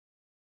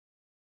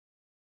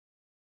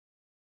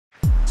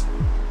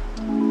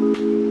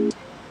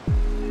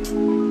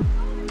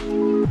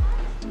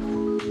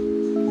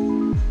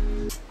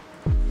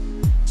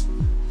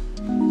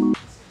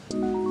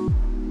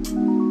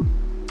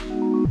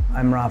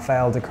I'm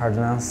Rafael de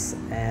Cárdenas,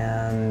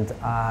 and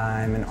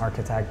I'm an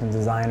architect and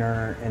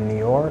designer in New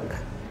York,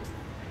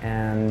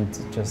 and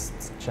just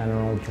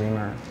general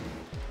dreamer.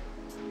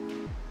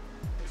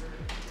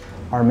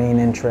 Our main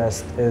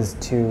interest is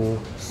to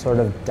sort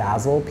of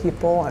dazzle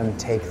people and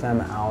take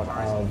them out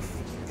of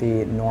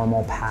the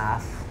normal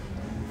path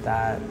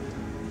that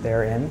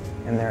they're in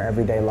their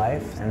everyday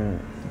life, and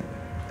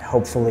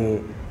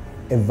hopefully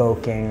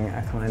evoking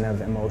a kind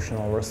of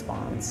emotional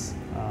response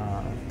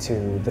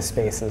to the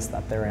spaces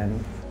that they're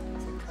in.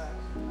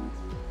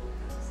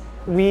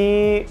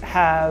 We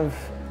have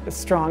a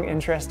strong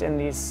interest in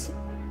these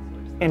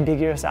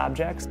ambiguous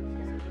objects.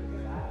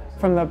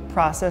 From the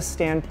process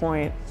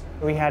standpoint,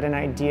 we had an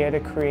idea to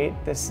create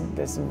this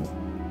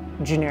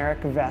generic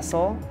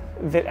vessel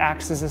that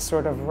acts as a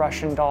sort of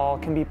Russian doll,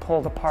 can be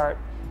pulled apart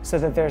so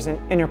that there's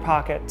an inner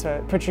pocket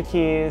to put your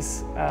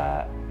keys,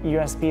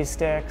 USB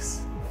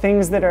sticks,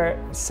 things that are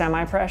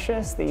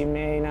semi-precious that you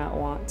may not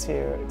want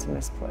to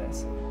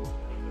misplace.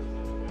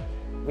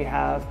 We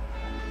have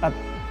a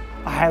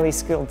highly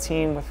skilled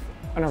team with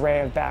an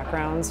array of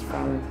backgrounds,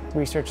 from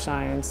research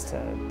science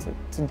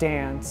to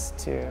dance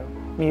to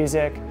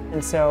music.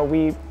 And so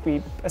we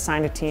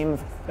assigned a team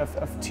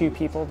of 2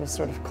 people to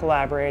sort of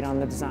collaborate on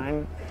the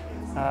design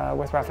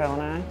with Rafael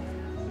and I.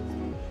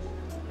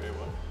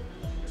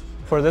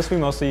 For this, we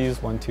mostly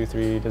use 1, 2,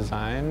 3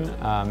 design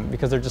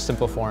because they're just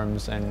simple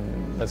forms,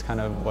 and that's kind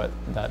of what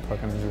that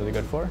program is really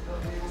good for.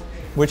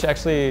 Which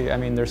actually, I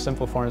mean, they're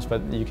simple forms,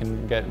 but you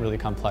can get really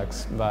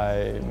complex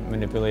by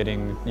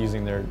manipulating,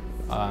 using their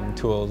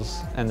tools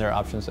and their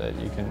options that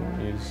you can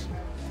use.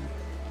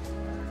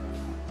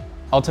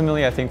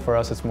 Ultimately, I think for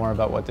us, it's more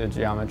about what the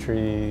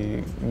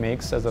geometry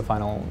makes as a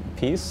final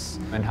piece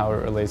and how it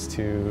relates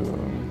to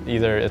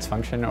either its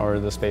function or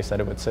the space that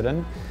it would sit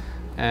in.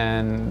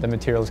 And the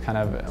materials kind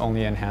of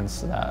only enhance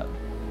that.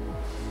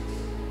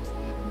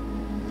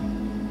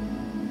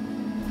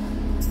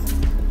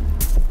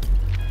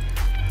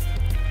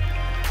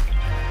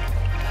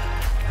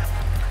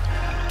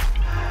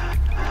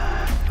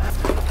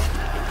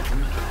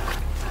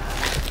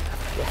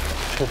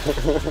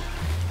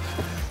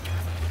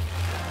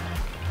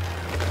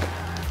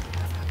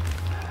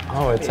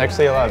 Oh, it's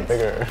actually a lot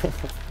bigger.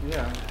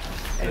 Yeah.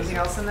 Anything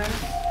else in there?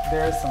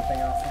 There is something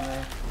else in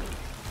there.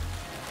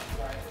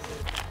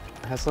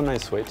 It has a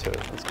nice weight to it.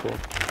 That's cool.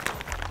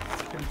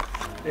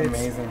 It's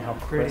amazing how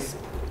crisp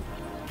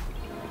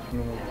the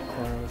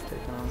corner was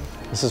taken on.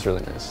 This is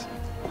really nice.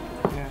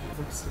 Yeah, it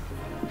looks super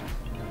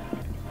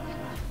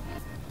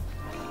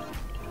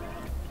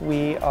good.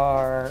 We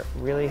are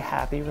really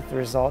happy with the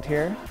result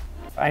here.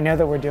 I know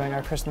that we're doing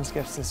our Christmas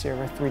gifts this year.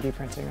 We're 3D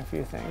printing a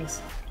few things.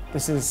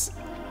 This is,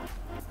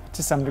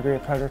 to some degree, a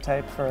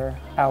prototype for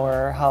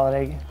our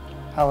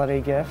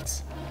holiday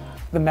gifts.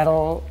 The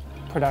metal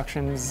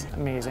production's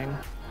amazing.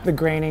 The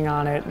graining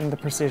on it and the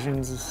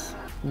precisions is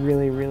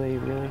really, really,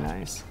 really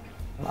nice.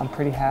 I'm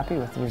pretty happy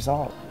with the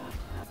result.